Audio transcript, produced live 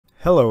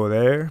Hello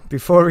there.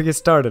 Before we get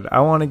started, I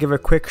want to give a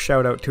quick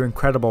shout out to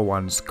Incredible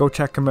Ones. Go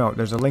check them out.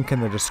 There's a link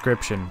in the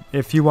description.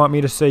 If you want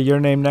me to say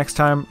your name next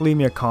time, leave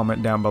me a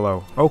comment down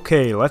below.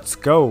 Okay, let's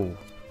go.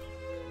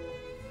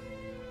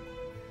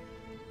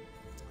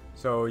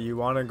 So you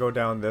want to go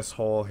down this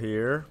hole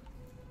here.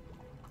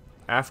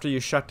 After you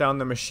shut down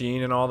the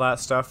machine and all that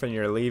stuff and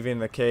you're leaving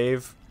the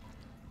cave,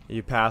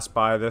 you pass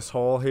by this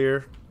hole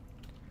here.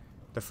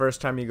 The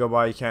first time you go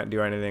by you can't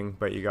do anything,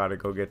 but you gotta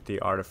go get the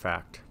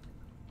artifact.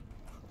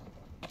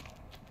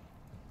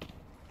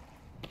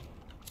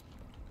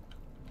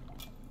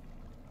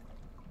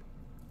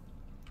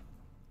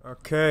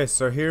 Okay,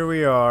 so here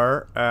we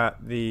are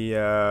at the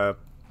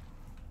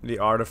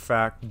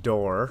artifact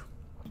door.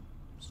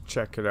 Let's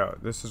check it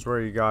out. This is where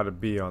you gotta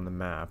be on the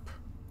map.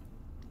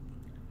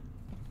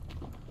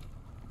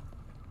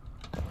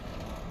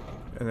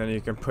 And then you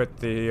can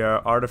put the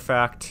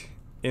artifact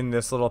in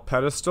this little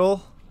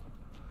pedestal.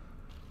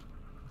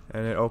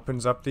 And it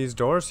opens up these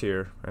doors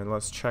here. And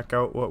let's check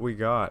out what we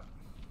got.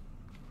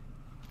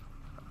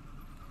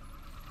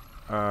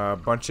 A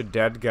bunch of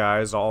dead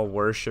guys all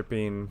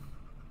worshipping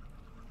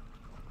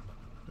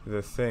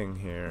the thing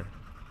here.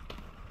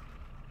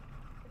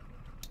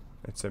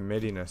 It's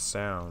emitting a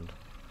sound.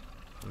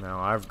 Now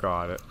I've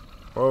got it.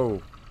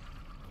 Whoa.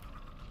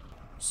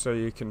 So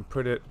you can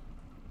put it...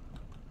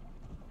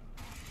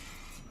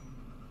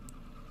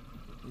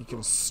 You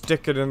can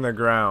stick it in the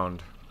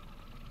ground.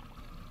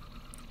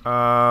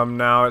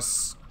 Now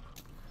it's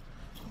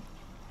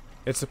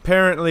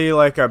apparently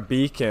like a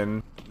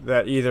beacon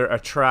that either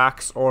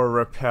attracts or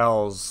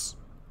repels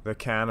the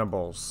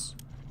cannibals,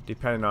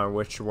 depending on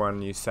which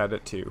one you set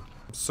it to.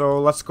 So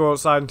let's go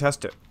outside and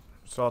test it.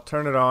 So I'll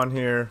turn it on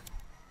here.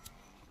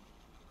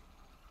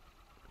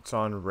 It's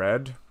on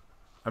red.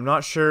 I'm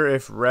not sure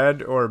if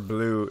red or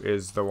blue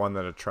is the one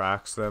that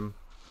attracts them.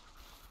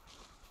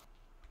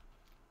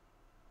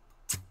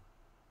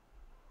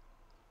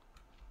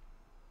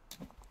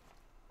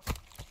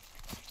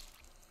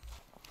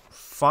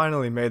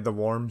 Finally made the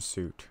warm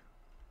suit.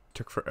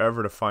 Took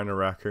forever to find a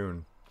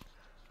raccoon.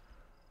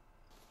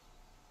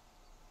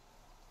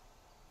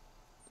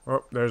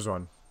 Oh, there's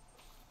one.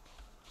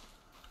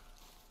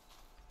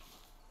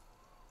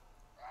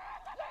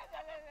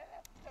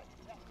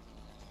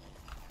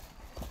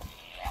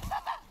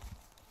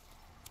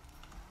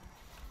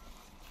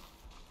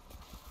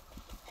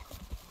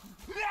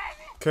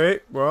 Okay,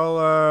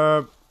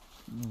 well,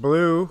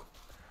 blue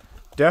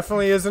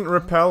definitely isn't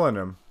repelling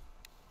him.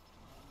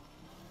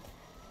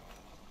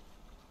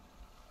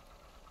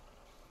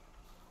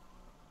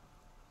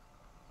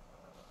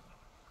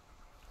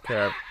 Okay,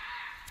 I've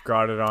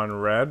got it on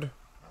red.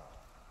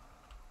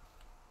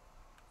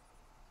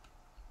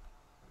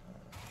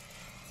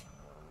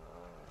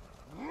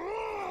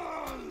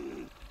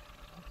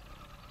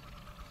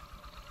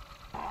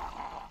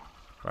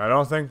 I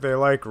don't think they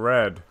like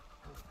red.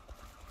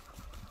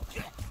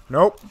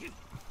 Nope.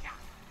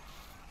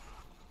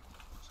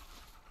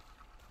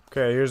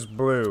 Okay, here's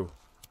blue.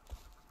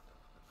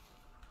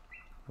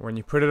 When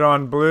you put it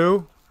on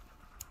blue,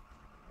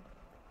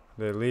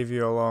 they leave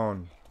you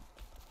alone.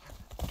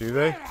 Do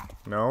they?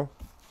 No?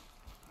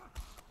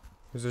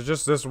 Is it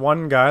just this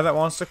one guy that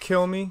wants to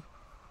kill me?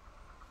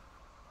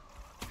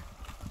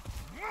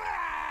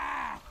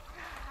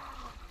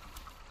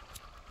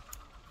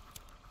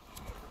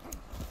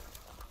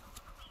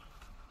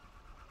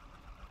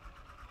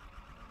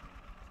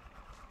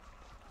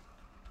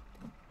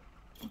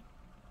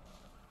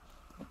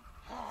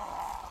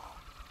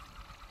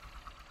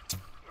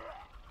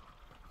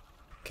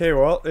 Okay,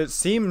 well, it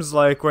seems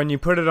like when you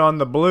put it on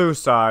the blue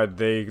side,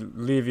 they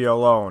leave you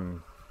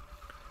alone.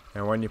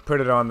 And when you put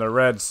it on the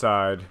red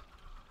side,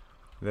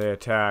 they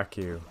attack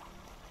you.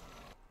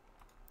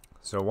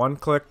 So one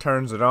click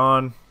turns it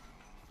on.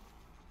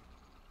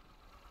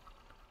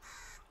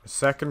 The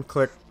second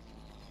click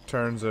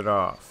turns it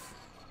off.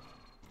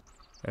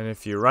 And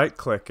if you right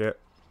click it,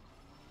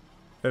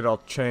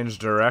 it'll change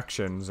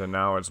directions and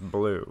now it's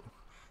blue.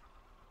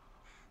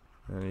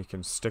 And you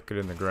can stick it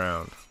in the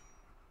ground.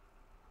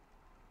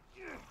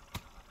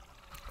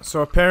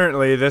 So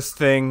apparently this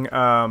thing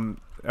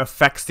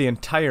affects the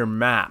entire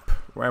map.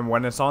 And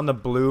when it's on the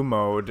blue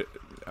mode,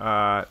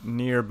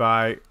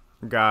 nearby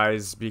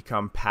guys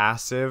become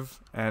passive,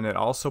 and it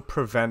also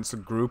prevents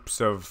groups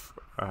of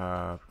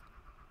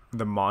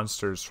the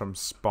monsters from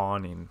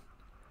spawning.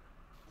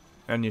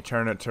 And you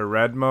turn it to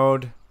red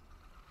mode,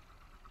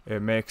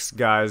 it makes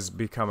guys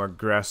become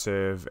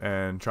aggressive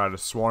and try to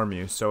swarm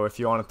you. So if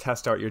you want to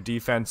test out your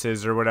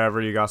defenses or whatever,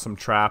 you got some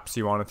traps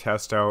you want to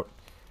test out,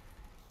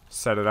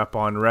 set it up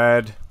on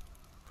red,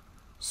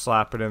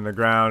 slap it in the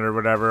ground or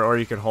whatever, or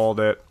you can hold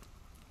it,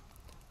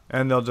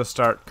 and they'll just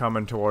start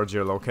coming towards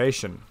your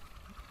location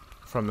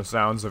from the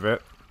sounds of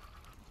it.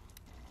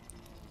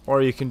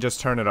 Or you can just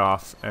turn it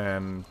off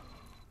and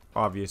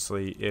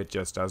obviously it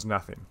just does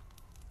nothing.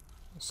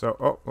 So,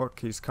 oh look,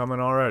 he's coming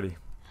already.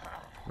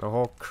 The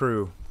whole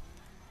crew.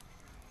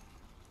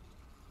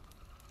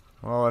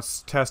 Well,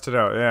 let's test it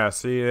out. Yeah,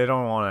 see, they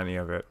don't want any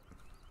of it.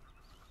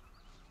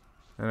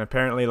 And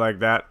apparently like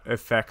that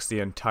affects the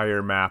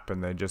entire map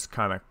and they just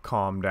kind of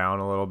calm down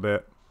a little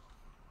bit.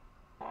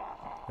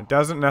 It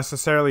doesn't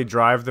necessarily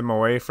drive them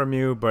away from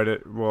you, but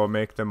it will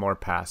make them more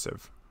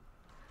passive.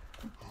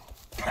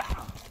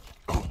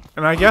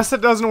 And I guess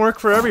it doesn't work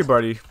for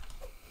everybody.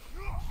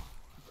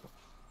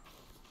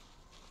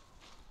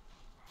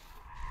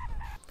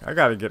 I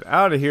gotta get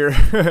out of here.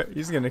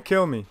 He's gonna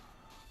kill me.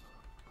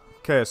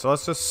 Okay, so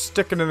let's just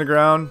stick it in the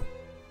ground.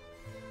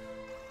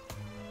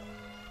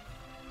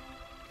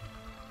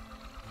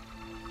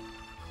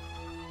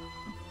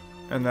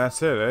 And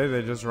that's it, eh?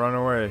 They just run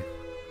away.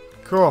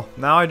 Cool.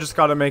 Now I just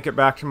gotta make it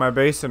back to my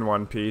base in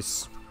one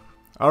piece.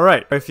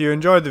 Alright, if you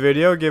enjoyed the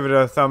video, give it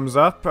a thumbs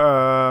up.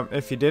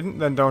 If you didn't,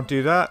 then don't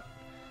do that.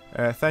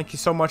 Thank you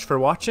so much for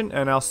watching,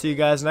 and I'll see you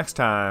guys next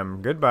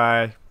time.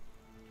 Goodbye.